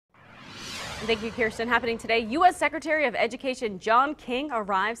Thank you, Kirsten. Happening today, U.S. Secretary of Education John King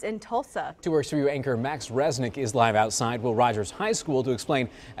arrives in Tulsa. 2 Works for You anchor Max Resnick is live outside Will Rogers High School to explain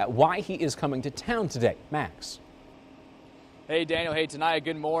why he is coming to town today. Max. Hey Daniel, hey Tanaya,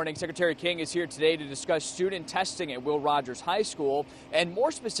 good morning. Secretary King is here today to discuss student testing at Will Rogers High School and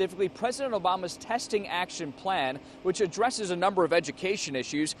more specifically President Obama's testing action plan, which addresses a number of education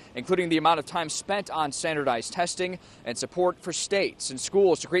issues, including the amount of time spent on standardized testing and support for states and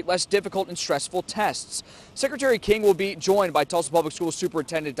schools to create less difficult and stressful tests. Secretary King will be joined by Tulsa Public Schools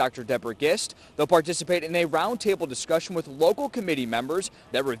Superintendent Dr. Deborah Gist. They'll participate in a roundtable discussion with local committee members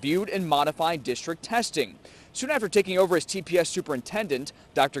that reviewed and modified district testing. Soon after taking over as TPS superintendent,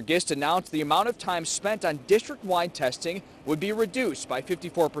 Dr. Gist announced the amount of time spent on district-wide testing would be reduced by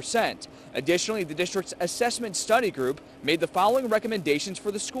 54%. Additionally, the district's assessment study group made the following recommendations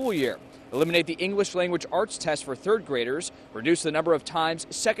for the school year. Eliminate the English language arts test for third graders, reduce the number of times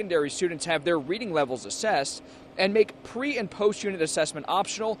secondary students have their reading levels assessed, and make pre- and post-unit assessment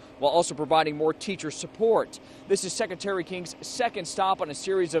optional while also providing more teacher support. This is Secretary King's second stop on a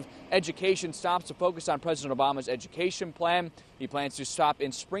series of education stops to focus on President Obama's education plan. He plans to stop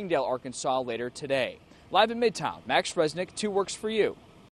in Springdale, Arkansas later today. Live in Midtown, Max Resnick, 2 Works for You.